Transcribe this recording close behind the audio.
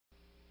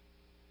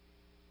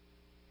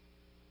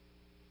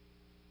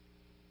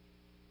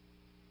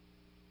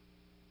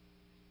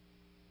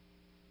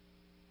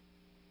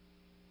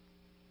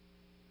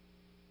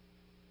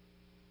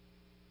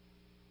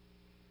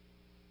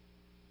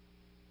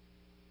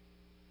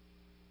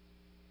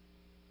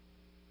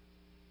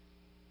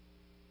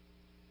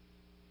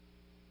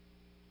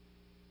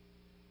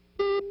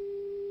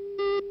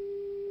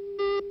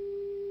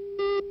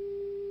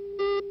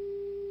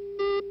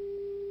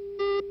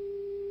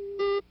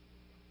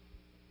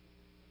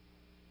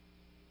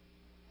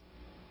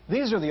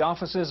These are the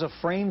offices of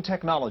Frame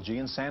Technology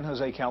in San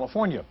Jose,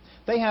 California.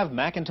 They have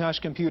Macintosh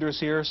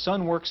computers here,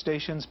 Sun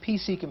workstations,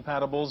 PC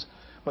compatibles,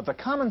 but the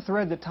common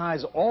thread that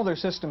ties all their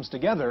systems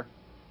together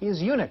is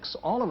Unix.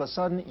 All of a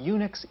sudden,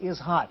 Unix is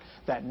hot.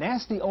 That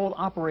nasty old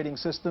operating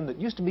system that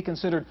used to be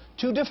considered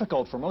too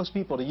difficult for most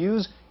people to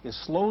use is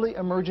slowly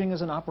emerging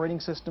as an operating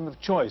system of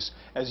choice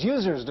as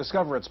users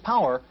discover its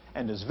power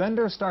and as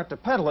vendors start to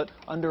peddle it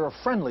under a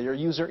friendlier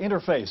user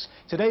interface.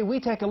 Today, we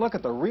take a look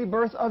at the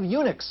rebirth of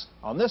Unix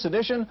on this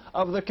edition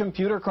of the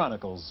Computer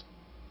Chronicles.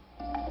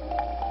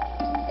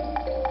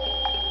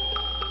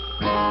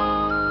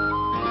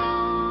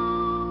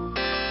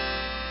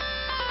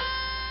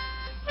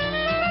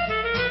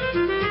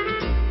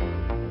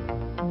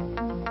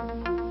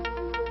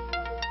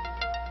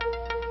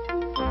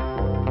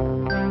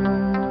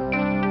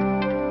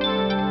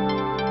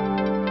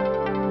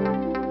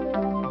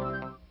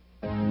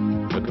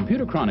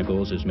 Computer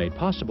Chronicles is made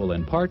possible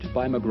in part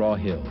by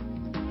McGraw-Hill,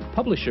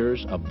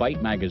 publishers of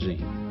Byte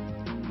magazine,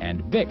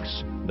 and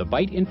BIX, the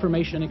Byte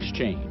Information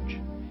Exchange.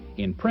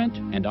 In print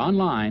and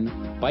online,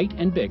 Byte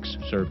and BIX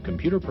serve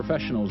computer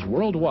professionals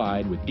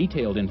worldwide with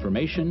detailed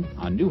information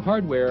on new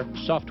hardware,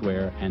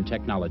 software, and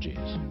technologies.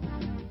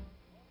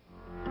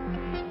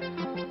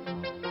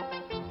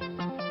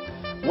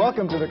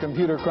 Welcome to the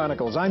Computer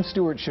Chronicles. I'm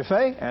Stuart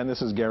Chaffee, and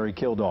this is Gary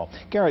Kildall.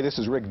 Gary, this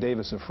is Rick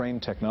Davis of Frame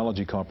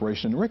Technology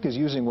Corporation. Rick is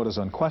using what is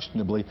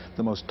unquestionably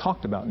the most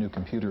talked about new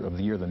computer of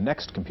the year, the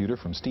Next computer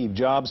from Steve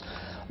Jobs.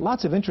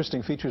 Lots of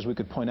interesting features we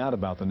could point out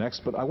about the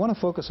Next, but I want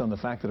to focus on the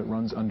fact that it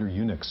runs under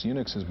Unix.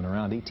 Unix has been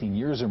around 18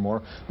 years or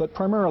more, but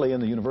primarily in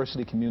the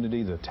university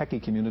community, the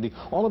techie community.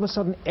 All of a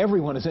sudden,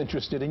 everyone is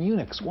interested in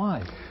Unix.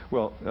 Why?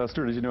 Well,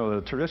 Stuart, as you know,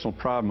 the traditional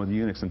problem with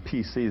Unix and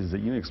PCs is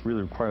that Unix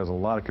really requires a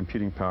lot of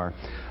computing power,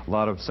 a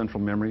lot of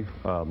central memory,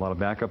 a lot of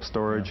backup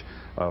storage,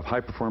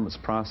 high-performance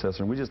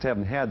processor, and we just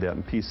haven't had that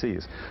in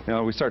PCs.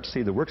 Now, we start to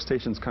see the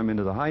workstations come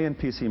into the high-end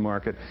PC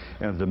market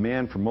and the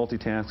demand for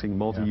multitasking,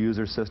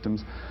 multi-user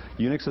systems.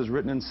 Unix is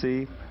written in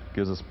C,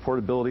 gives us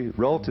portability,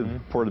 relative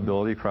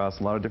portability across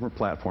a lot of different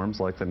platforms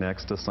like the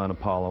Next, the Sun,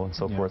 Apollo, and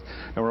so forth.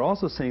 And we're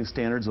also seeing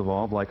standards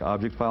evolve like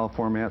object file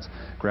formats,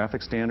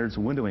 graphic standards,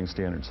 windowing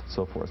standards, and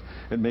so forth.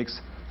 It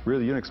makes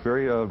really Unix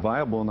very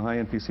viable in the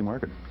high-end PC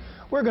market.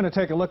 We're going to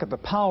take a look at the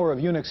power of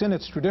Unix in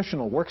its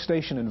traditional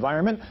workstation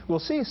environment. We'll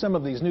see some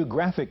of these new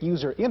graphic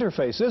user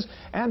interfaces,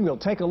 and we'll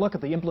take a look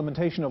at the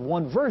implementation of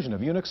one version of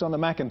Unix on the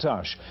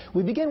Macintosh.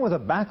 We begin with a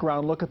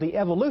background look at the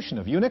evolution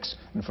of Unix,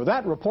 and for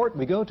that report,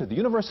 we go to the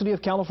University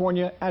of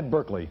California at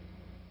Berkeley.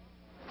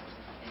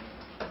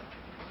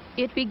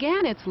 It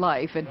began its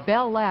life at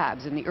Bell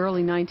Labs in the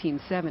early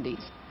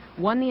 1970s,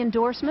 won the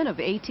endorsement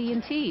of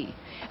AT&T,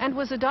 and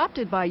was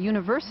adopted by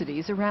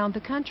universities around the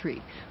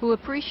country who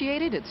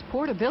appreciated its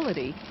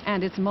portability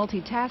and its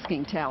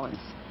multitasking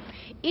talents.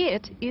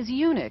 It is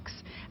Unix,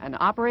 an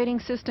operating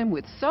system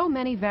with so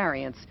many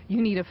variants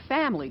you need a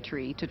family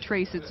tree to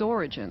trace its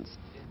origins.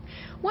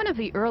 One of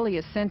the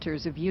earliest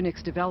centers of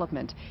Unix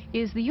development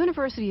is the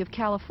University of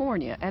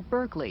California at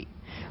Berkeley,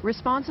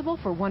 responsible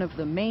for one of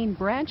the main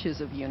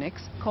branches of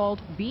Unix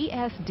called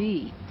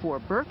BSD, for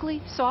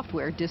Berkeley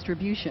Software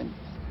Distribution.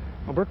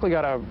 Well, Berkeley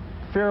got a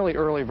fairly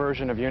early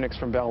version of Unix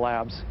from Bell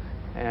Labs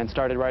and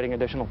started writing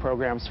additional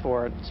programs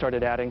for it,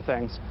 started adding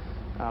things.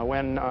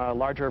 When a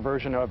larger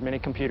version of mini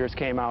computers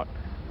came out,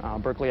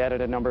 Berkeley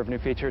added a number of new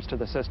features to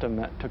the system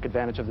that took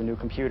advantage of the new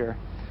computer.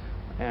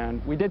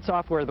 And we did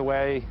software the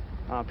way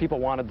people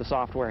wanted the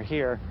software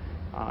here.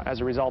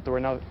 As a result, there were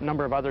a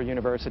number of other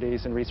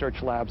universities and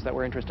research labs that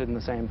were interested in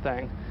the same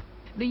thing.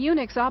 The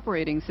Unix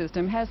operating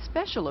system has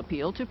special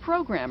appeal to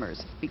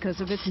programmers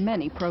because of its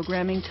many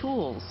programming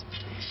tools.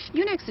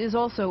 Unix is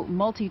also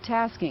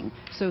multitasking,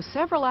 so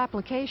several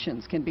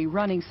applications can be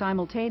running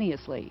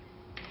simultaneously.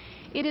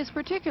 It is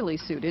particularly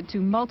suited to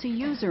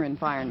multi-user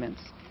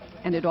environments,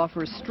 and it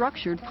offers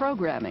structured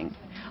programming,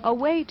 a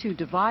way to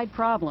divide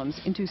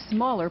problems into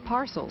smaller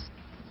parcels.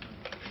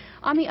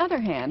 On the other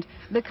hand,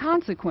 the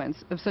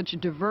consequence of such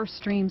diverse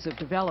streams of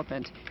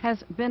development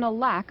has been a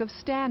lack of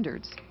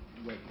standards.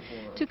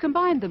 To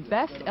combine the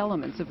best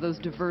elements of those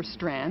diverse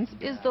strands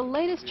is the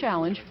latest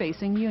challenge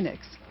facing Unix.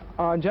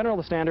 In general,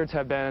 the standards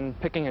have been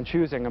picking and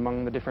choosing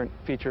among the different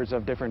features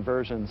of different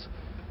versions.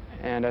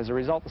 And as a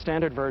result, the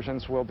standard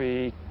versions will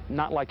be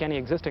not like any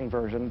existing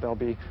version. They'll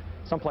be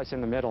someplace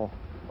in the middle.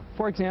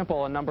 For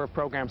example, a number of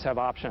programs have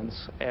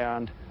options,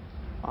 and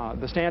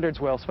the standards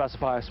will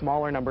specify a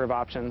smaller number of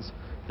options.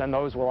 Then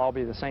those will all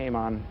be the same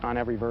on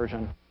every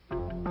version.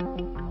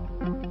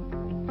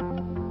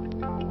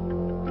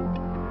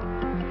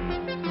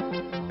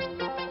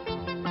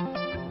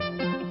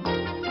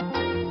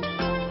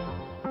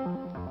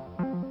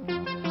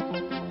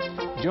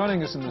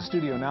 Joining us in the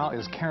studio now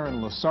is Karen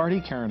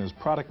Lusardi. Karen is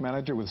product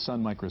manager with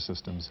Sun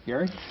Microsystems.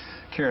 Gary?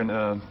 Karen,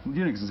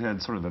 Unix has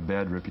had sort of a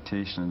bad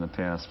reputation in the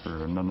past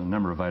for a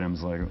number of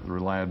items like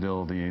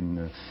reliability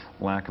and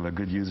lack of a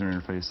good user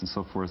interface and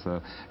so forth.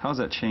 How has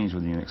that changed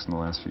with Unix in the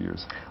last few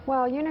years?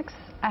 Well, Unix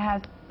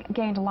has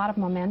gained a lot of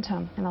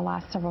momentum in the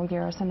last several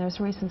years, and there's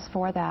reasons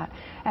for that.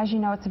 As you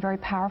know, it's a very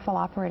powerful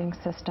operating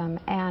system,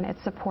 and it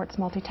supports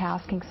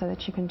multitasking so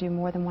that you can do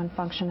more than one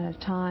function at a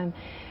time.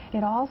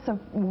 It also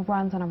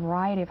runs on a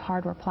variety of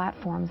hardware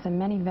platforms, and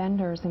many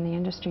vendors in the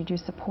industry do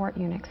support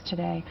Unix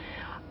today.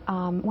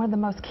 One of the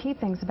most key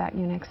things about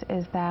Unix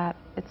is that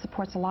it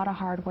supports a lot of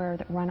hardware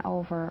that run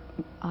over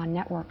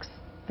networks.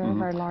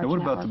 Very large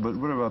networks. But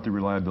what about the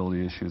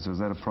reliability issues? Is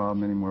that a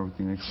problem anymore with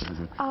Unix? Or is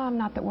it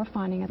not that we're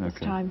finding at this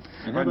time.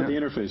 And how about the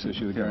interface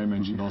issue that Gary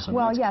mentioned also?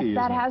 Well, yes, key,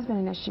 that has been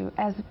an issue.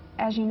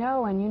 As you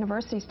know, in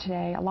universities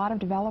today, a lot of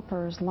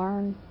developers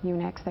learn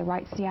Unix. They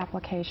write C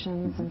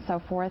applications and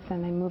so forth,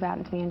 and they move out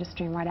into the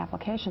industry and write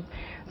applications.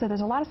 So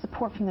there's a lot of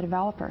support from the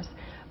developers,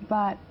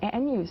 but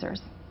end users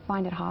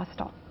find it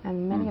hostile,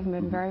 and many of them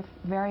have been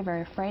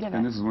very afraid of it.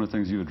 And this is one of the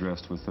things you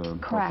addressed with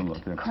Correct.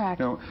 Correct.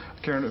 Now,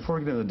 Karen, before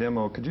we get into the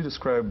demo, could you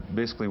describe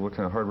basically what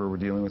kind of hardware we're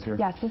dealing with here?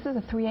 Yes, this is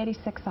a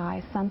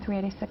 386i, Sun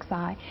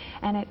 386i,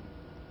 and it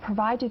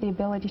provides you the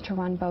ability to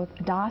run both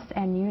DOS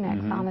and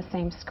Unix on the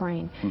same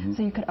screen.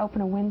 So you could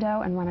open a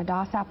window and run a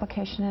DOS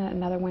application in it,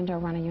 another window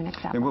run a Unix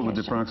application. And what would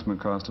the approximate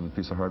cost of a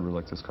piece of hardware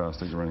like this cost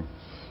that you're running?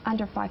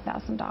 Under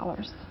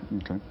 $5,000.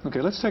 Okay.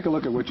 Okay, let's take a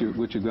look at what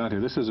you've got here.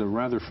 This is a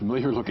rather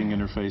familiar-looking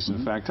interface.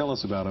 In fact, tell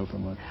us about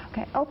OpenLook.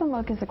 Okay,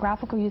 OpenLook is a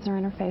graphical user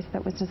interface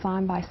that was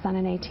designed by Sun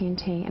and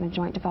AT&T in a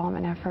joint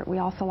development effort. We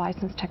also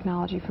licensed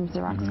technology from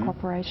Xerox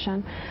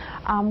Corporation.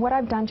 What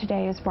I've done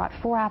today is brought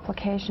 4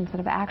 applications that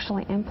have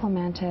actually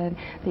implemented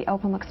the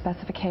OpenLook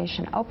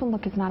specification.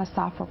 OpenLook is not a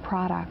software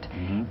product.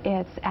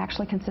 It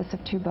actually consists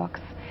of 2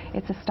 books.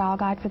 It's a style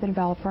guide for the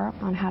developer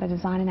on how to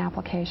design an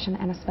application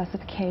and a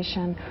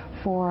specification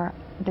for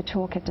the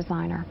toolkit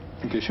designer.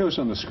 Okay, show us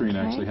on the screen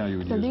actually how you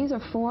would use it. So these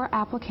are 4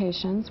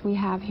 applications. We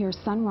have here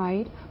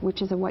SunWrite,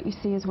 which is a what you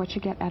see is what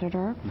you get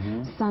editor.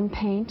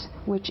 SunPaint,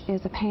 which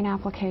is a paint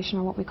application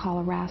or what we call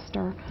a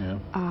raster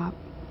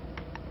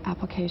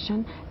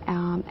application.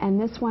 And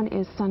this one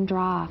is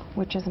SunDraw,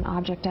 which is an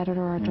object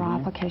editor or a draw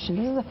application.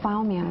 This is a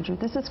file manager.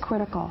 This is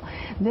critical.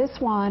 This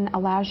one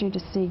allows you to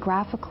see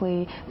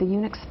graphically the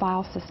Unix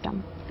file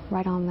system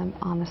right on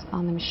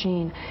the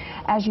machine.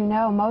 As you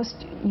know,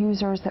 most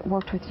users that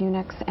worked with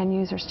Unix and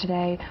users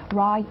today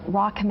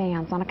raw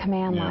commands on a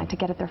command line to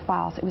get at their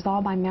files. It was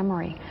all by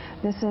memory.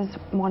 This is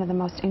one of the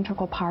most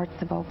integral parts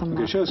of OpenLook.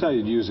 Okay, show us how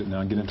you'd use it now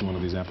and get into one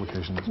of these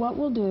applications. What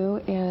we'll do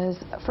is,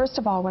 first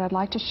of all, what I'd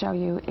like to show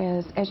you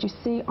is, as you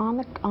see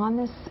on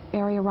this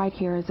area right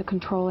here is a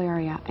control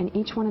area, and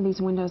each one of these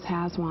windows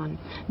has one.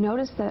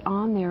 Notice that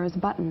on there is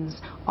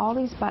buttons. All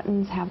these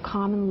buttons have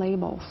common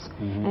labels.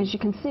 And as you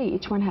can see,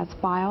 each one has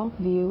file,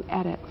 view,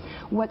 edit.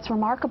 What's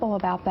remarkable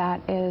about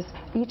that is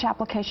each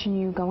application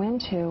you go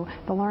into,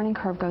 the learning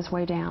curve goes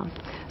way down.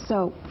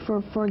 So,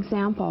 for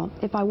example,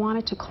 if I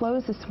wanted to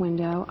close this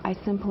window, I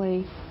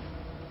simply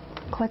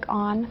click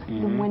on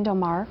the window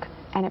mark,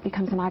 and it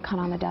becomes an icon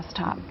on the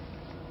desktop.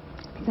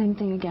 Same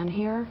thing again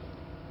here.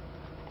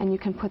 And you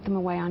can put them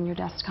away on your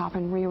desktop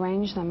and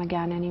rearrange them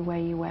again any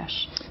way you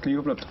wish. Can you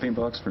open up the paint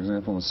box, for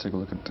example, and let's take a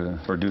look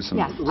at, or do some...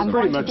 Yes,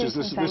 pretty much this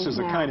is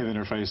the kind of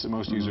interface that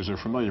most users are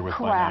familiar with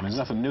by now. There's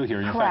nothing new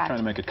here. You're in fact trying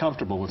to make it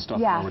comfortable with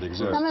stuff that already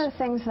exists. Some of the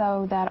things,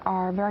 though, that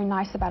are very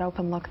nice about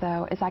OpenLook,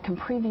 though, is I can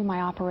preview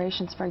my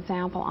operations. For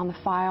example, on the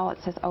file, it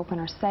says open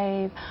or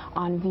save.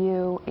 On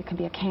view, it could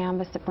be a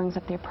canvas that brings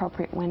up the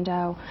appropriate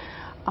window.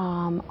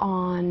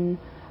 On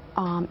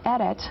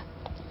edit,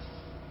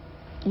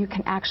 you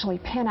can actually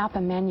pin up a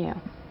menu.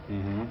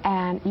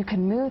 And you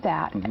can move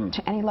that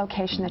to any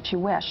location that you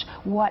wish.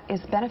 What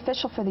is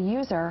beneficial for the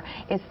user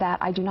is that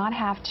I do not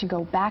have to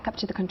go back up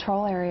to the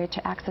control area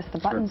to access the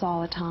buttons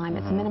all the time.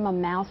 It's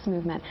minimum mouse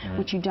movement,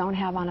 which you don't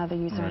have on other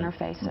user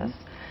interfaces.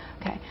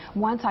 Okay.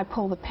 Once I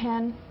pull the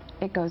pin,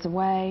 it goes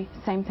away.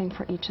 Same thing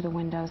for each of the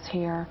windows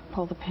here.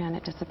 Pull the pin,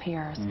 it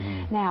disappears.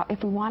 Now,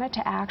 if we wanted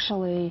to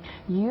actually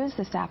use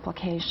this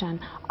application,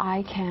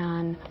 I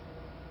can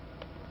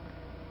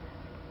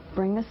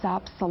bring this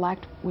up,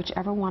 select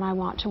whichever one I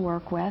want to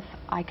work with.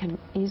 I can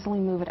easily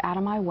move it out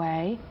of my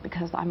way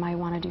because I might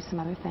want to do some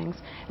other things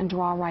and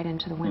draw right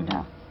into the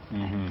window.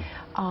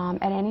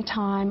 At any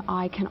time,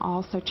 I can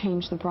also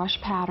change the brush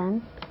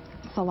pattern,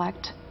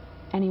 select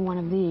any one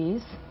of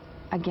these,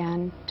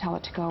 again, tell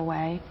it to go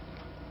away,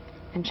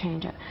 and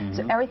change it.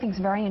 So everything's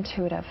very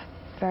intuitive,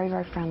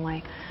 very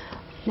friendly.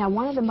 Now,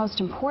 one of the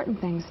most important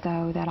things,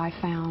 though, that I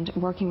found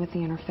working with the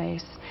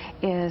interface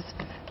is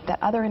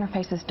that other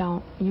interfaces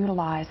don't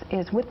utilize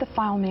is with the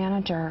file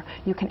manager,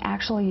 you can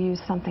actually use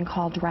something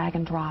called drag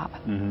and drop.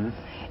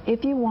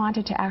 If you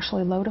wanted to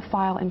actually load a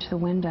file into the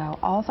window,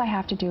 all I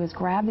have to do is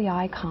grab the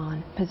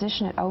icon,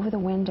 position it over the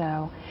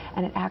window,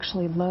 and it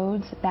actually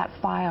loads that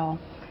file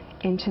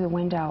into the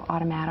window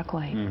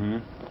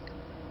automatically.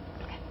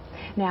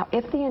 Now,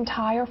 if the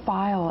entire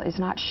file is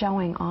not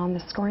showing on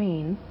the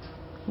screen,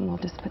 and we'll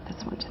just put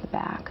this one to the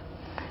back,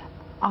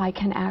 I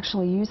can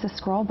actually use the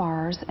scroll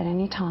bars at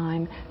any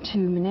time to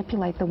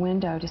manipulate the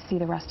window to see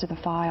the rest of the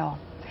file.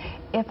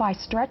 If I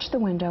stretch the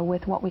window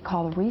with what we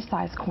call the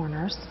resize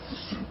corners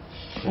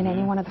in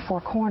any one of the 4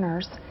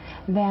 corners,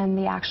 then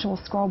the actual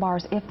scroll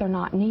bars, if they're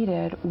not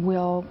needed,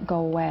 will go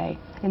away.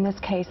 In this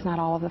case, not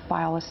all of the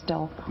file is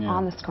still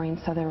on the screen,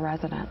 so they're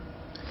resident.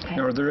 Okay.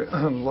 Now, are there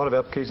a lot of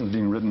applications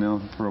being written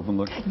now for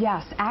OpenLook?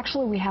 Yes,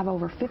 actually we have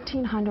over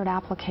 1,500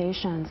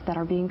 applications that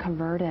are being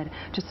converted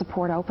to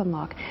support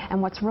OpenLook.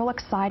 And what's real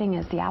exciting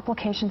is the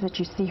applications that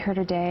you see here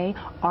today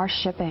are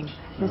shipping.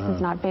 This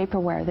is not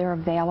vaporware, they're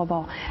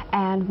available.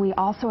 And we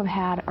also have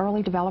had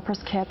early developers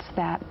kits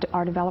that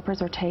our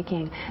developers are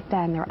taking,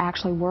 then they're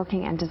actually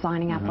working and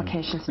designing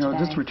applications today.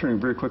 Just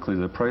returning very quickly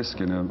to the price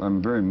again,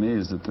 I'm very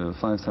amazed at the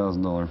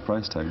 $5,000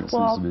 price tag that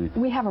seems to be.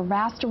 We have a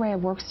vast array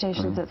of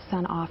workstations that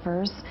Sun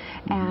offers.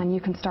 And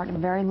you can start at the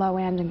very low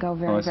end and go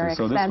very, very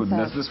expensive.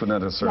 So this would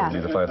not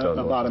necessarily be the $5,000.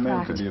 The bottom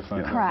end could be a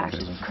 $5,000. Correct.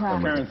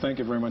 Karen, thank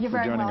you very much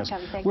for joining us.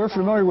 Thank We're you.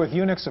 familiar with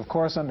Unix, of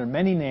course, under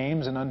many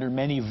names and under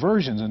many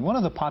versions. And one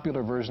of the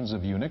popular versions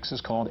of Unix is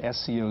called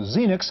SCO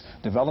Xenix,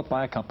 developed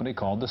by a company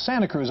called the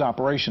Santa Cruz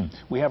operation.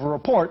 We have a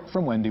report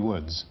from Wendy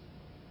Woods.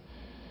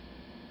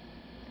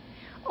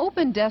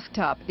 Open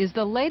Desktop is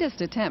the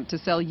latest attempt to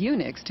sell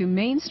Unix to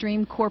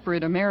mainstream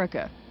corporate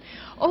America.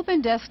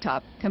 Open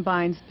Desktop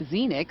combines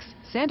Xenix,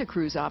 Santa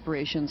Cruz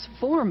Operations'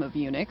 form of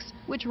Unix,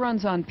 which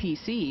runs on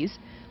PCs,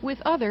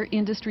 with other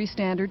industry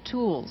standard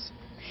tools,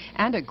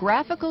 and a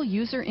graphical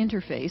user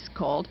interface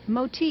called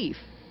Motif.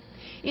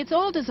 It's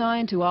all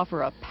designed to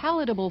offer a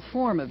palatable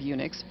form of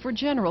Unix for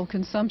general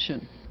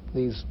consumption.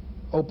 These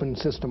open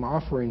system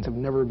offerings have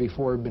never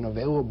before been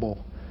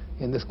available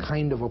in this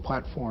kind of a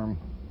platform,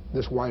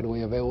 this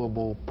widely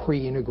available,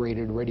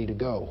 pre-integrated, ready to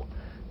go.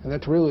 And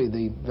that's really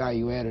the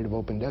value added of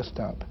Open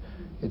Desktop.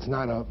 It's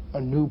not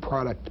a new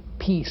product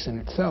piece in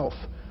itself,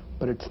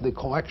 but it's the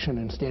collection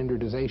and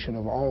standardization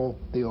of all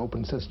the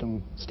open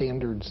system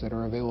standards that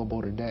are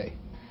available today.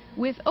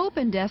 With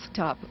Open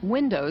Desktop,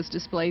 Windows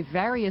display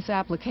various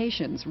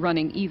applications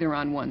running either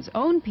on one's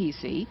own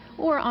PC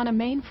or on a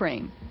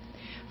mainframe.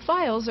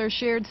 Files are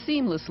shared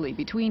seamlessly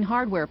between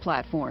hardware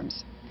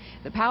platforms.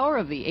 The power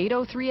of the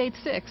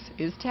 80386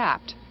 is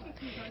tapped.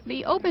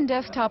 The Open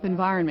Desktop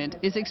environment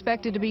is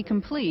expected to be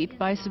complete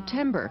by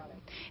September.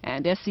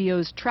 And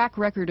SCO's track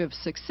record of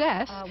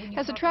success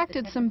has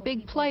attracted some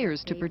big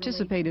players to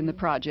participate in the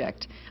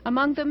project,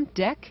 among them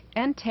DEC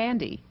and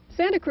Tandy.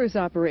 Santa Cruz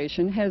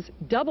operation has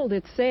doubled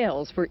its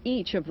sales for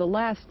each of the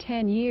last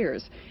 10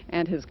 years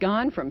and has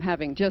gone from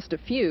having just a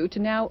few to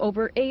now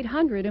over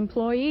 800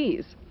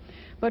 employees.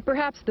 But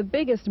perhaps the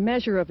biggest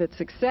measure of its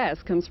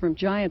success comes from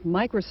giant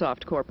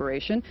Microsoft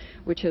Corporation,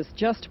 which has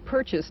just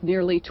purchased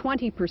nearly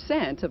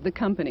 20% of the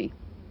company.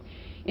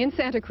 In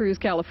Santa Cruz,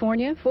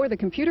 California, for the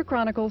Computer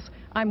Chronicles,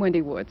 I'm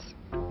Wendy Woods.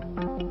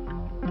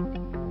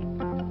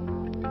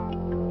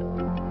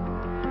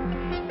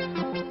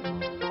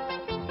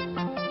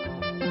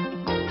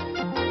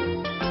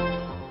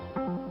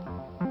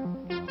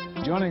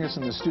 Joining us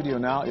in the studio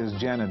now is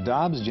Janet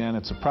Dobbs.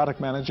 Janet's a product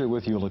manager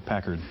with Hewlett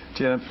Packard.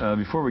 Janet,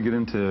 before we get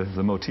into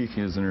the Motif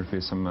user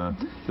interface from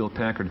Hewlett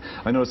Packard,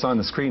 I notice on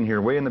the screen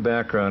here, way in the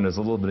background, is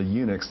a little bit of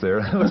Unix there.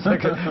 It looks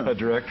like a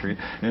directory.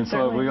 And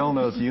so we all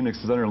know that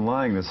Unix is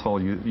underlying this whole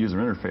user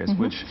interface,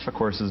 which, of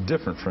course, is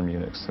different from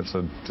Unix. It's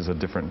just a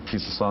different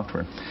piece of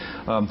software.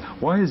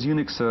 Why has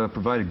Unix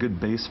provide a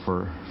good base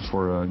for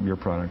your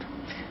product?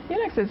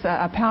 Unix is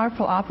a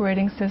powerful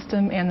operating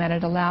system in that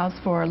it allows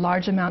for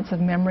large amounts of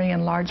memory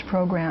and large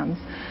programs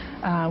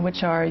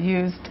which are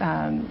used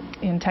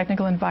in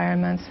technical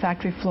environments,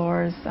 factory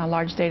floors,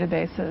 large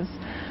databases.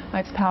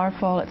 It's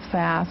powerful, it's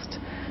fast,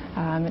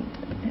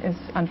 it's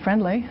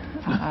unfriendly,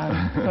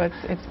 so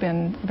it's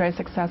been very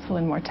successful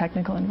in more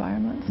technical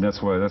environments. And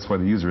that's why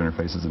the user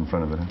interface is in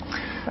front of it.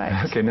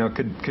 Right. Okay, now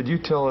could you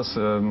tell us,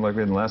 like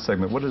we did in the last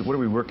segment, what are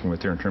we working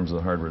with here in terms of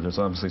the hardware? There's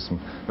obviously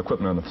some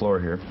equipment on the floor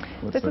here.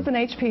 This is an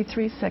HP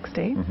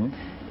 360.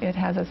 It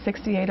has a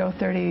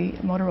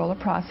 68030 Motorola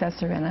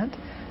processor in it.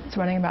 It's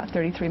running about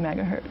 33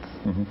 megahertz.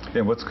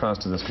 And what's the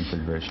cost of this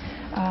configuration?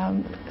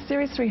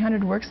 Series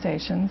 300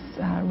 workstations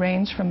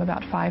range from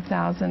about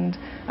 5,000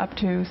 up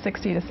to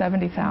 60 to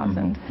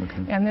 70,000.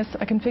 And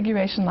a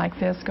configuration like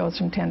this goes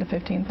from 10 to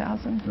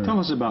 15,000. Tell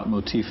us about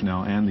Motif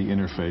now and the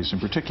interface. In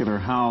particular,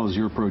 how is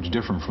your approach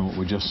different from what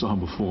we just saw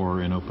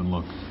before in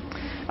OpenLook?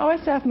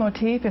 OSF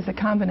Motif is a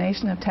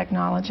combination of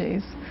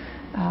technologies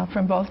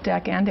from both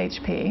DEC and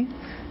HP.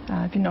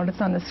 If you notice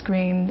on the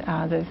screen,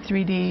 the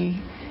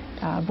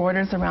 3D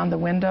borders around the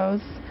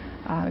windows.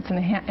 It's an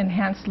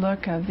enhanced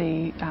look of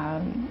the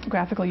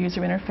graphical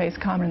user interface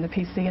common in the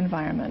PC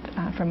environment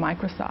from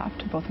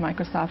Microsoft, both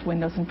Microsoft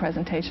Windows and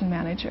Presentation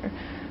Manager.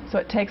 So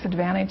it takes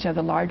advantage of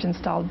the large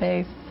installed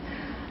base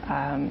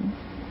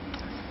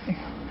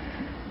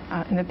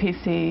in the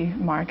PC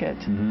market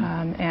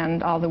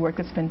and all the work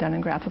that's been done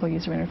in graphical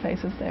user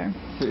interfaces there.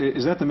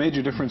 Is that the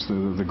major difference,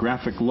 the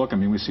graphic look? I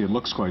mean, we see it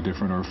looks quite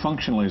different, or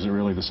functionally is it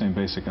really the same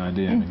basic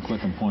idea? I mean,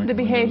 click and point. The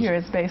behavior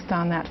is based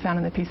on that found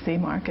in the PC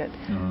market.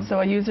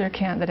 So a user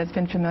that has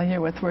been familiar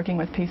with working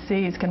with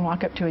PCs can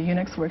walk up to a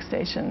Unix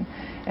workstation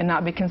and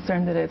not be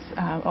concerned that it's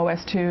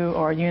OS2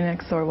 or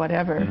Unix or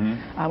whatever.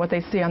 What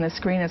they see on the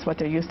screen is what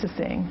they're used to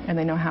seeing, and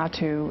they know how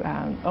to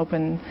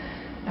open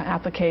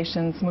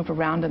applications, move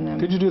around in them.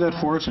 Could you do that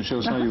for us and show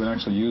us how you would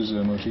actually use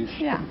Motif?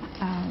 Yeah.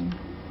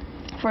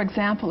 For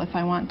example, if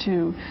I want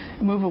to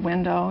move a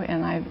window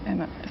and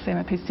I'm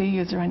a PC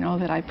user, I know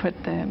that I put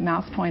the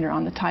mouse pointer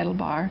on the title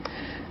bar,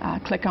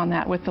 click on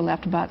that with the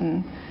left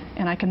button,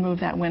 and I can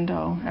move that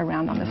window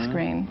around on the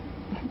screen.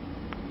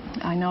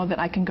 I know that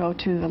I can go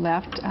to the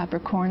left upper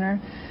corner,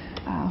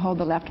 hold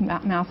the left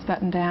mouse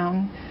button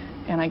down,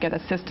 and I get a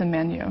system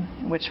menu,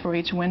 which for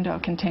each window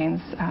contains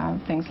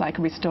things like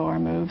restore,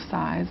 move,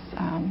 size.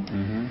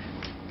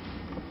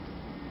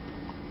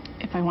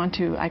 If I want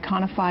to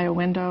iconify a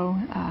window,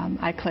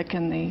 I click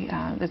in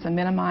there's a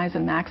minimize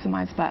and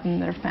maximize button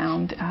that are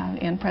found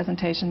in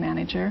Presentation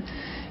Manager.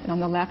 And on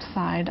the left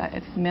side,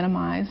 it's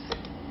minimize,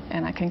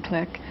 and I can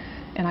click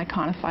and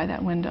iconify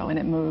that window, and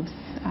it moves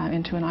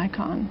into an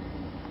icon.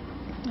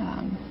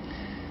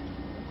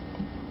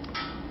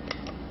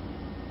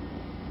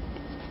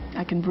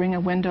 I can bring a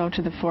window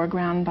to the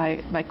foreground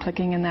by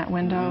clicking in that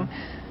window.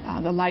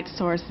 The light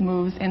source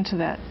moves into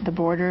the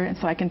border, and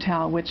so I can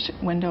tell which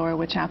window or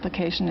which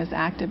application is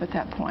active at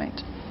that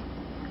point.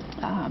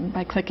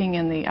 By clicking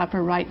in the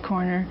upper right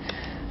corner,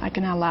 I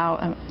can allow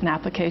an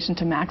application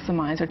to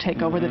maximize or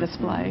take over the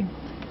display.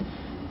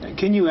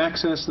 Can you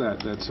access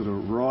that sort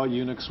of raw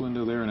Unix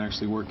window there and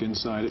actually work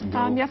inside it and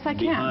go yes, I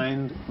can.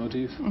 behind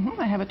Motif?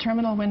 I have a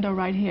terminal window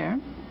right here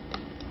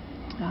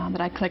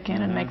that I click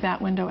in and make that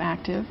window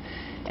active.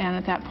 And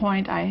at that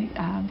point, I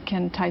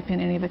can type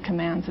in any of the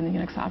commands in the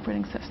Unix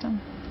operating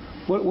system.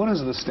 What is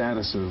the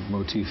status of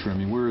Motif? I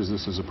mean, where is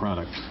this as a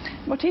product?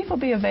 Motif will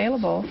be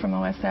available from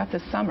OSF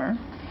this summer.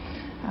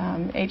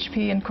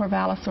 HP in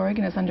Corvallis,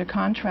 Oregon is under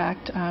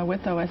contract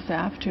with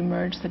OSF to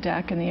merge the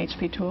DEC and the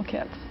HP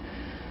toolkits.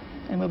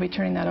 And we'll be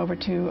turning that over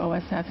to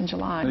OSF in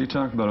July. Now you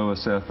talked about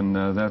OSF, and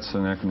that's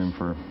an acronym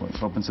for what?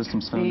 Open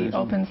Systems Foundation? The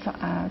Open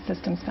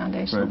Systems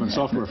Foundation. Right. Open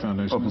Software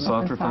Foundation. Open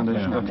Software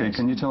Foundation. Okay,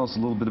 can you tell us a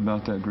little bit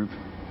about that group?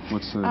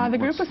 The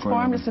group was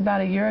formed just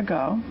about a year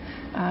ago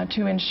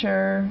to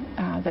ensure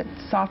that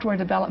software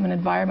development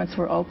environments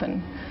were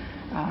open,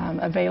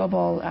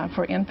 available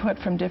for input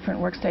from different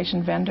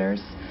workstation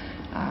vendors,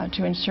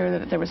 to ensure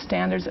that there were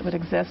standards that would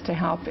exist to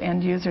help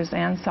end users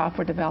and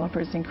software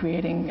developers in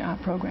creating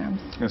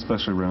programs.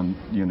 Especially around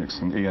Unix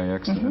and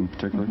AIX in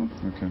particular?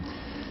 Okay.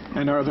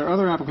 And are there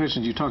other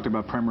applications? You talked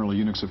about primarily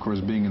Unix, of course,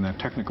 being in that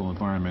technical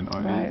environment.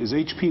 Right. Is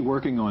HP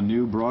working on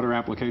new, broader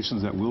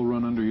applications that will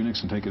run under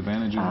Unix and take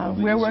advantage of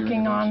these? We're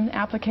working on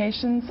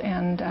applications,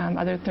 and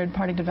other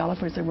third-party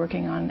developers are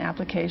working on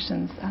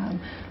applications.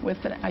 With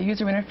a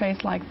user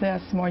interface like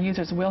this, more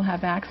users will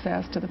have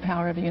access to the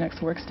power of a Unix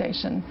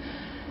workstation.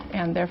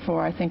 And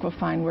therefore, I think we'll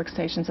find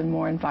workstations in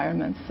more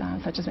environments,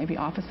 such as maybe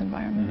office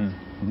environments.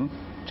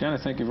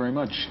 Janet, thank you very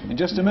much. In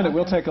just a minute,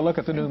 we'll take a look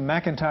at the new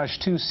Macintosh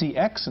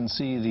 2CX and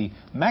see the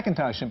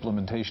Macintosh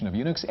implementation of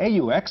Unix,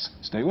 AUX.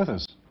 Stay with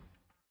us.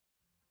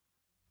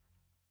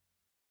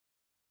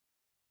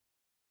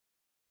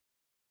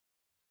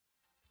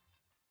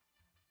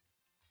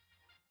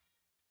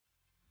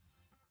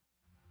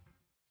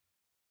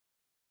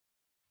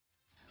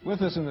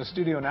 With us in the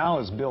studio now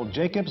is Bill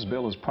Jacobs.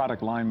 Bill is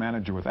Product Line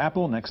Manager with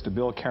Apple. Next to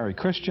Bill, Carrie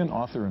Christian,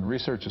 Author and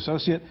Research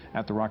Associate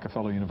at the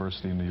Rockefeller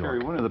University in New York.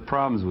 Carrie, one of the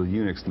problems with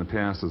Unix in the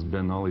past has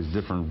been all these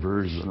different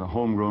versions,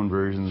 homegrown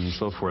versions and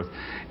so forth.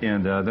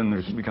 And then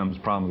there becomes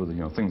problems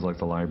with things like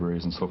the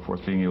libraries and so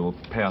forth, being able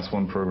to pass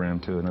one program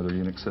to another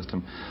Unix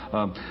system.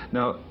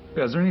 Now,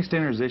 has there any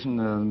standardization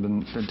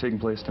been taking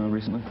place now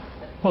recently?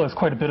 Well, there's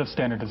quite a bit of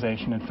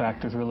standardization. In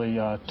fact, there's really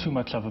too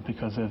much of it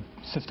because the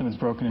system is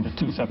broken into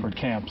two separate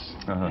camps.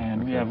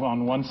 And we have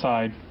on one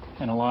side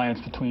an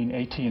alliance between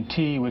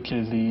AT&T, which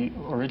is the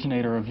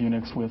originator of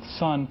Unix, with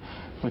Sun,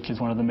 which is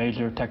one of the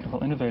major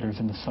technical innovators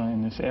in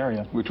this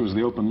area. Which was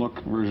the open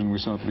look version we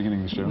saw at the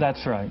beginning of the show.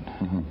 That's right.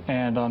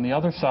 And on the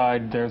other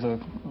side, there's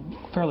a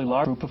fairly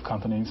large group of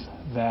companies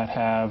that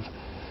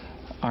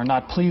are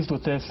not pleased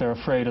with this. They're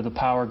afraid of the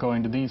power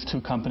going to these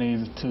two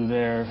companies to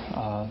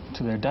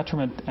their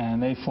detriment,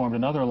 and they formed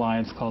another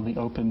alliance called the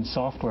Open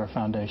Software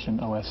Foundation,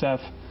 OSF.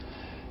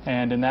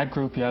 And in that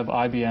group, you have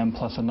IBM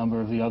plus a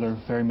number of the other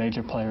very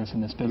major players in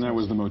this business. And that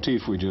was the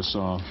Motif we just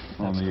saw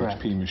on the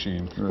HP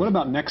machine. Right. What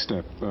about Next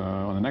Step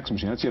on the next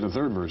machine? That's yet a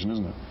third version,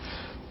 isn't it?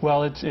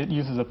 Well, it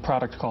uses a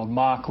product called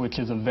Mach, which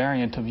is a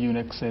variant of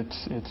Unix.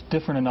 It's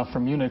different enough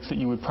from Unix that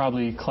you would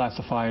probably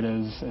classify it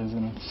as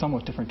in a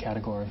somewhat different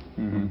category.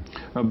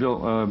 Now,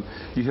 Bill,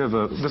 you have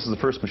this is the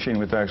first machine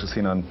we've actually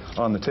seen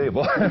on the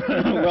table.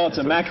 Well, it's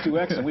a Mac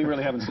 2X, and we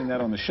really haven't seen that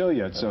on the show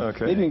yet. So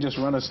maybe you can just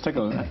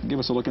give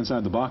us a look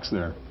inside the box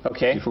there.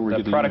 Okay.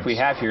 The product we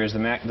have here is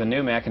the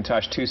new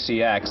Macintosh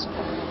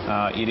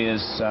 2CX. It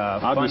is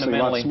obviously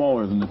a lot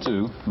smaller than the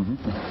 2.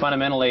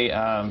 Fundamentally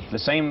the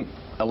same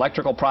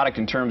electrical product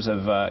in terms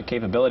of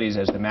capabilities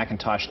as the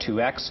Macintosh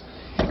 2X,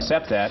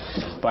 except that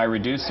by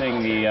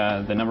reducing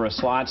the number of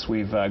slots,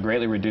 we've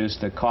greatly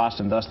reduced the cost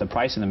and thus the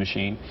price of the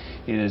machine.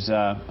 It is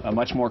a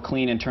much more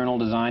clean internal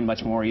design,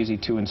 much more easy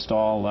to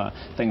install.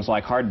 Things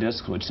like hard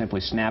disks, which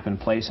simply snap in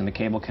place and the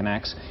cable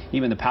connects.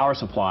 Even the power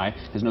supply,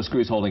 there's no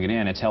screws holding it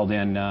in. It's held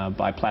in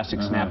by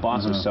plastic snap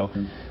bosses. So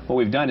what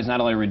we've done is not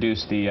only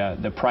reduce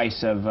the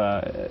price of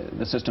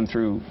the system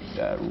through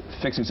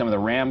fixing some of the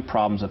RAM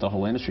problems that the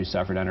whole industry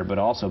suffered under, but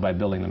also by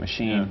building the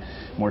machine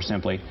more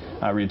simply,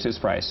 reduce its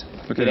price.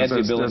 Okay,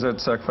 does that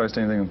sacrifice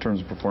anything in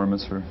terms of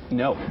performance? Or?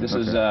 No, this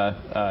is,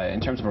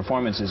 in terms of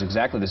performance, is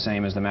exactly the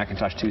same as the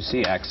Macintosh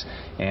 2CX.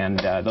 And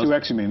those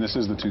 2X, you mean? This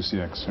is the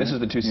 2CX, right? This is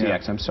the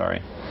 2CX, I'm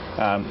sorry.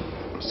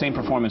 Same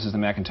performance as the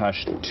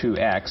Macintosh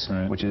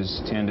 2X, which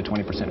is 10 to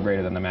 20%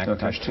 greater than the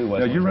Macintosh 2 was.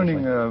 Now you're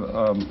running,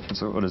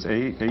 what is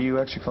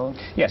AUX you call it?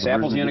 Yes,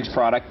 Apple's Unix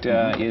product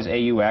is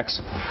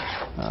AUX.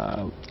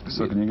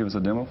 So can you give us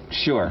a demo?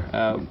 Sure.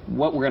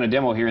 What we're going to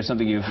demo here is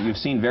something you've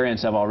seen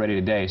variants of already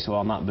today, so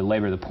I'll not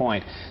belabor the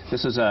point.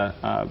 This is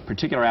a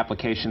particular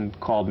application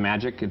called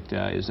Magic. It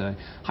is a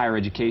higher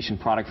education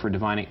product for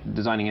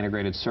designing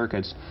integrated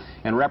circuits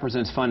and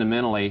represents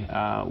fundamentally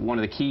one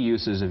of the key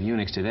uses of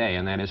Unix today,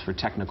 and that is for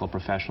technical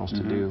professionals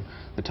to do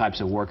the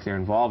types of work they're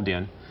involved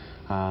in.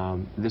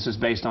 This is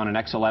based on an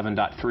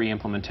X11.3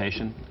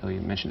 implementation. We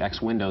mentioned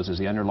X Windows as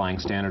the underlying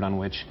standard on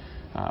which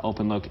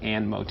OpenLook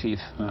and Motif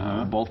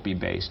both be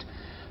based.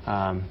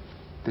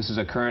 This is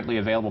a currently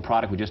available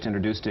product. We just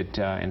introduced it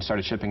and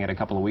started shipping it a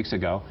couple of weeks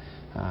ago.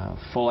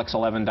 Full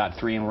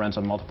X11.3 and runs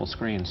on multiple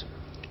screens.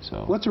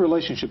 So what's the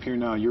relationship here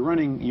now? You're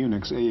running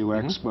Unix,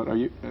 AUX, but are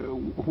you,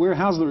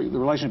 how's the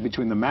relationship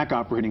between the Mac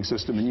operating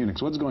system and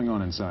Unix? What's going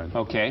on inside?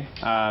 Okay,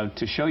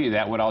 to show you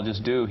that, what I'll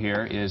just do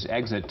here is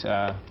exit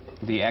the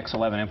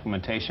X11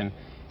 implementation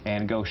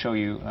and go show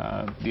you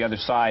the other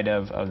side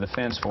of the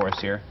fence for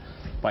us here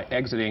by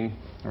exiting,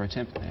 or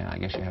I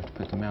guess you have to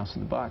put the mouse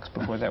in the box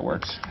before that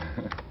works.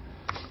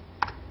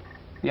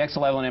 The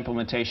X11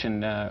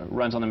 implementation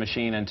runs on the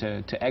machine, and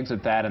to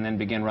exit that and then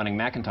begin running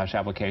Macintosh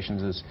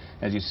applications is,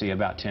 as you see,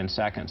 about 10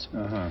 seconds.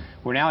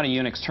 We're now in a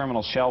Unix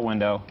terminal shell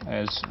window,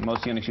 as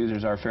most Unix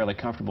users are fairly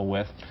comfortable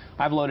with.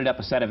 I've loaded up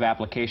a set of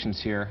applications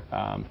here.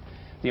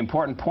 The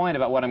important point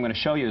about what I'm going to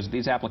show you is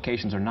these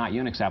applications are not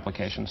Unix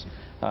applications.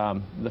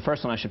 The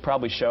first one I should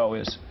probably show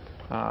is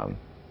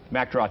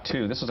MacDraw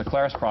 2. This is a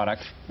Claris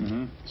product.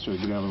 So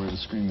get out of the way of the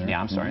screen there.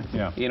 Yeah, I'm sorry.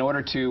 In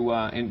order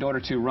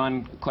to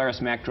run Claris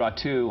MacDraw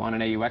 2 on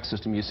an AUX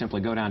system, you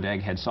simply go down to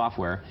Egghead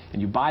Software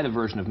and you buy the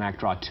version of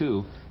MacDraw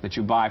 2 that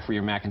you buy for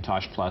your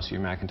Macintosh Plus or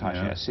your Macintosh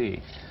SE.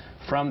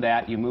 From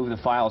that, you move the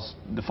files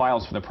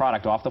for the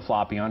product off the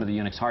floppy onto the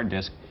Unix hard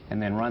disk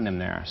and then run them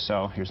there.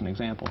 So here's an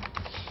example.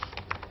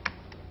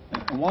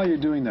 And while you're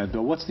doing that,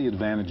 Bill, what's the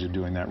advantage of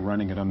doing that,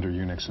 running it under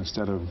Unix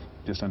instead of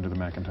just under the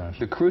Macintosh?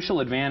 The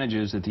crucial advantage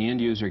is that the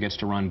end user gets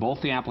to run both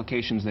the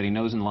applications that he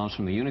knows and loves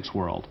from the Unix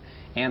world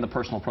and the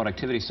personal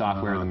productivity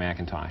software of the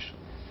Macintosh.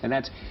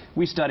 And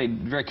we studied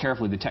very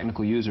carefully the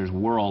technical user's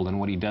world and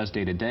what he does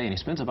day to day, and he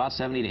spends about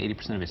 70 to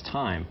 80% of his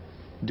time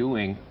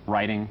doing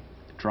writing,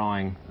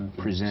 drawing,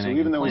 presenting. So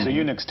even though he's a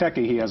Unix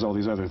techie, he has all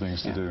these other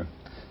things to do.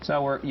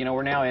 So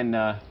we're now in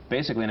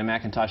basically in a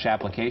Macintosh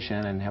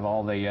application and have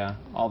all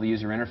the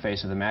user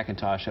interface of the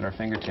Macintosh at our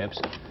fingertips.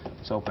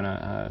 Let's open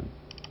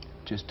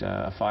just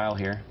a file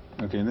here.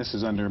 Okay, and this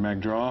is under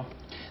MacDraw?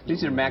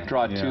 These are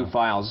MacDraw 2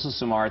 files. This is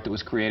some art that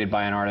was created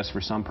by an artist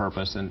for some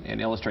purpose and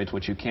illustrates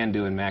what you can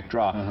do in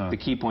MacDraw. The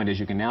key point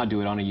is you can now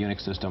do it on a Unix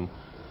system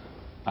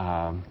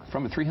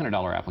from a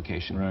 $300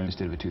 application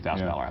instead of a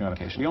 $2,000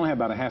 application. We only have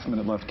about a half a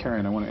minute left,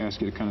 Karen. I want to ask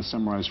you to kind of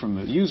summarize from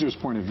the user's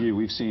point of view.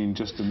 We've seen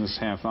just in this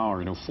half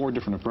hour, 4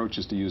 different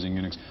approaches to using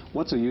Unix.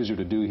 What's a user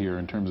to do here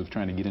in terms of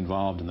trying to get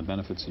involved in the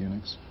benefits of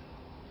Unix?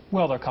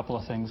 Well, there are a couple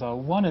of things.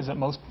 One is that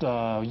most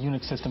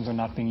Unix systems are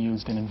not being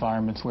used in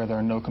environments where there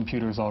are no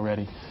computers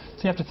already.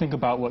 So you have to think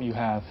about what you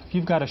have. If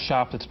you've got a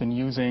shop that's been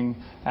using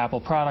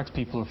Apple products,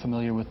 people are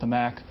familiar with the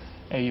Mac,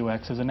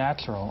 AUX is a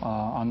natural.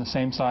 On the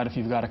same side, if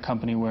you've got a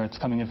company where it's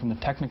coming in from the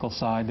technical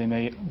side, they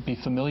may be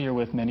familiar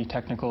with many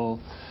technical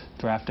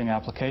drafting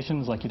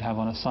applications like you'd have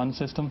on a Sun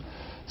system.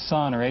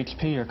 Sun or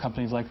HP or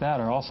companies like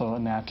that are also a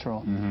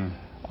natural.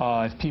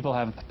 If people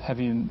have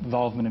heavy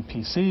involvement in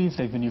PCs,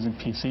 they've been using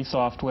PC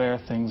software,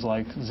 things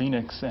like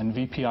Xenix and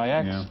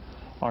VPIX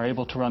are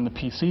able to run the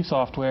PC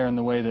software in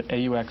the way that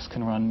AUX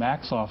can run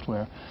Mac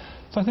software.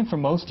 So I think for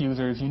most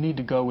users, you need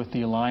to go with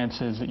the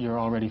alliances that you're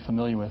already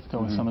familiar with,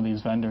 go with some of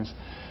these vendors.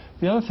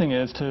 The other thing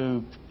is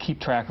to keep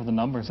track of the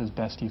numbers as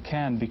best you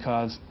can,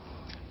 because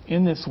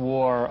in this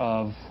war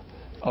of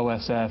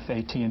OSF,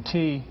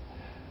 AT&T,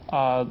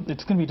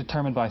 it's going to be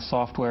determined by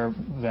software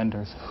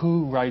vendors.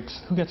 Who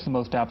gets the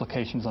most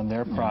applications on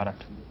their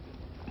product?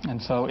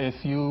 And so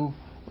if you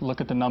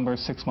look at the numbers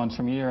 6 months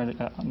from a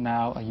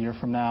year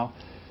from now,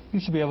 you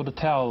should be able to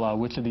tell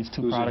which of these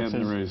two products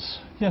is.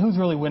 Who's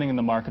really winning in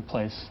the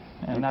marketplace.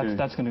 And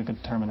that's going to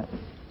determine it.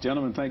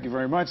 Gentlemen, thank you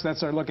very much.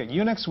 That's our look at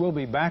Unix. We'll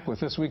be back with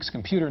this week's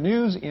computer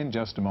news in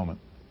just a moment.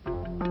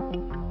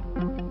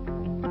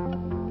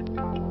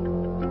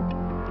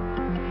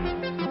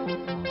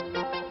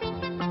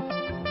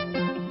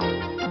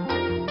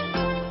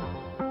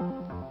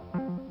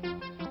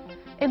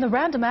 In the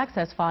random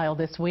access file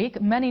this week,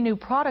 many new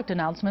product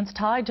announcements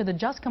tied to the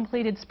just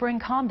completed Spring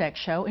Comdex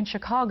show in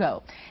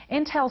Chicago.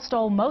 Intel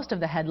stole most of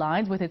the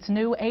headlines with its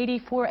new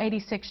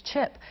 8486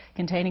 chip,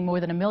 containing more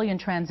than 1 million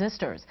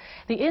transistors.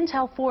 The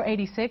Intel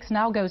 486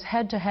 now goes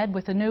head-to-head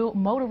with the new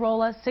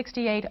Motorola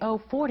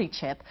 68040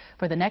 chip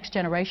for the next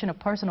generation of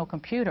personal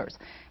computers.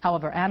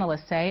 However,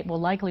 analysts say it will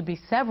likely be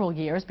several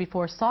years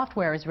before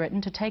software is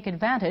written to take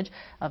advantage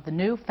of the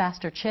new,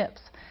 faster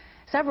chips.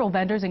 Several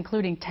vendors,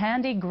 including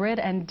Tandy, Grid,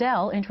 and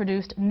Dell,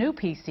 introduced new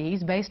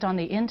PCs based on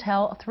the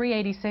Intel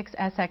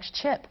 386SX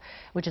chip,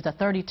 which is a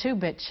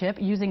 32-bit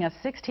chip using a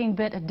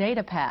 16-bit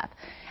data path.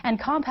 And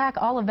Compaq,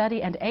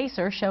 Olivetti, and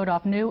Acer showed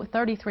off new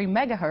 33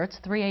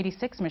 MHz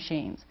 386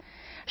 machines.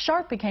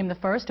 Sharp became the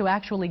first to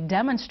actually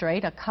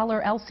demonstrate a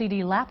color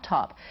LCD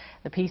laptop.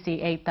 The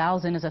PC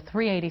 8000 is a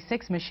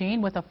 386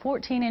 machine with a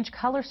 14-inch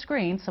color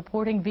screen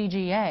supporting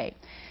VGA.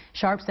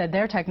 Sharp said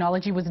their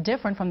technology was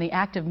different from the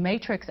active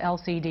matrix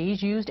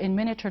LCDs used in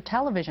miniature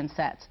television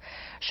sets.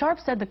 Sharp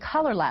said the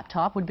color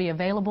laptop would be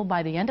available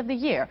by the end of the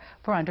year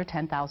for under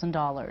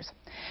 $10,000.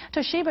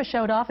 Toshiba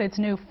showed off its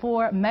new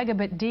 4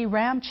 megabit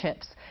DRAM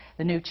chips.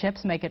 The new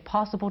chips make it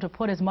possible to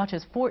put as much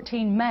as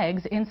 14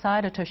 megs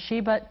inside a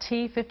Toshiba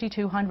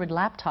T5200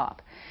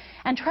 laptop.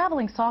 And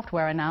Traveling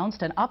Software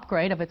announced an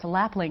upgrade of its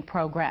LapLink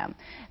program.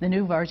 The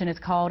new version is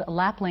called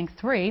LapLink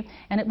 3,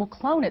 and it will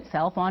clone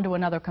itself onto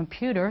another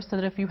computer so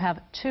that if you have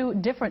 2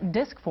 different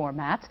disk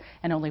formats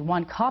and only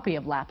 1 copy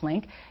of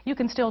LapLink, you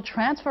can still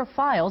transfer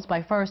files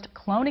by first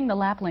cloning the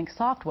LapLink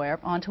software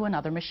onto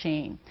another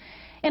machine.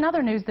 In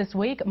other news this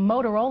week,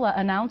 Motorola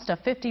announced a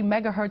 50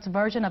 megahertz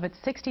version of its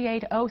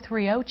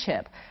 68030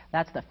 chip.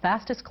 That's the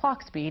fastest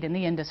clock speed in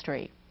the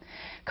industry.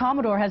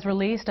 Commodore has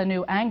released a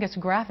new Angus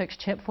graphics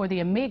chip for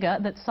the Amiga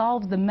that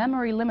solves the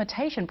memory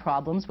limitation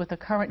problems with the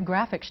current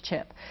graphics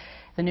chip.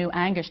 The new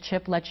Angus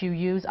chip lets you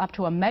use up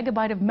to 1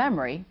 megabyte of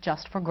memory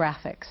just for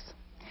graphics.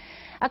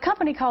 A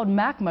company called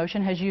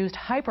MacMotion has used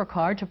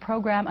HyperCard to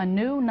program a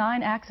new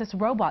 9-axis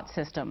robot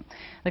system.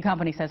 The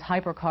company says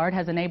HyperCard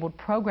has enabled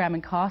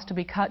programming costs to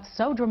be cut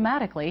so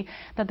dramatically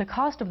that the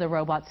cost of the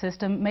robot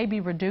system may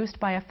be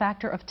reduced by a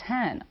factor of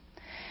 10.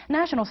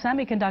 National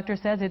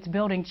Semiconductor says it's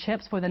building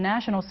chips for the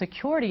National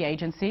Security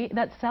Agency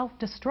that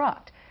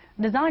self-destruct.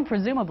 Designed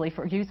presumably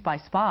for use by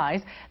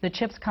spies, the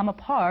chips come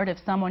apart if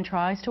someone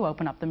tries to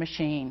open up the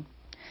machine.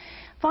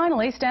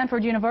 Finally,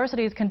 Stanford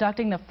University is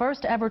conducting the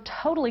first ever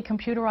totally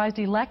computerized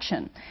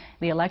election.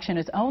 The election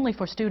is only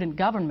for student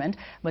government,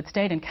 but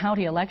state and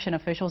county election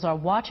officials are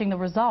watching the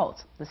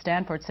results. The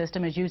Stanford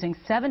system is using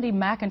 70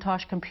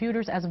 Macintosh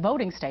computers as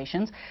voting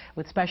stations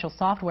with special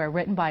software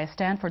written by a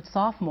Stanford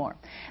sophomore.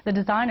 The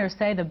designers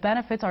say the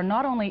benefits are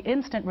not only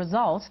instant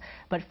results,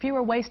 but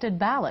fewer wasted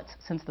ballots,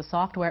 since the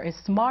software is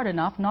smart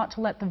enough not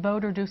to let the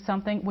voter do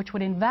something which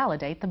would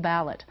invalidate the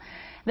ballot.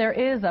 There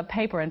is a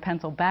paper and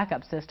pencil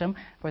backup system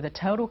for the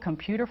total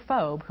computer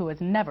phobe who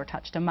has never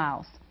touched a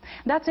mouse.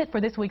 That's it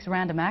for this week's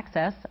Random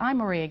Access. I'm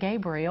Maria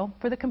Gabriel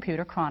for the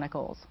Computer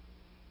Chronicles.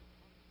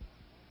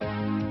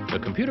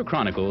 The Computer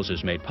Chronicles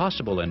is made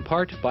possible in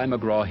part by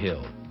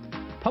McGraw-Hill,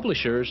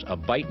 publishers of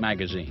Byte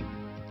magazine,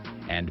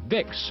 and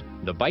BIX,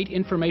 the Byte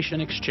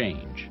Information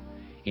Exchange.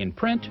 In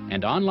print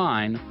and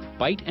online,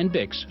 Byte and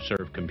BIX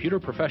serve computer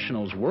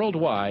professionals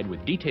worldwide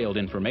with detailed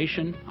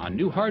information on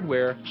new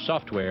hardware,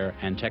 software,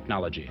 and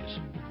technologies.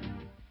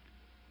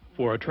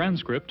 For a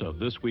transcript of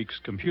this week's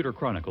Computer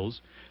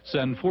Chronicles,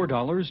 send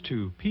 $4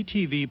 to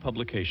PTV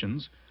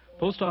Publications,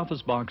 Post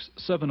Office Box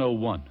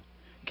 701,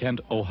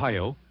 Kent,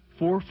 Ohio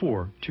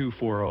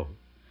 44240.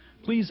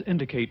 Please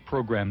indicate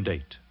program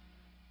date.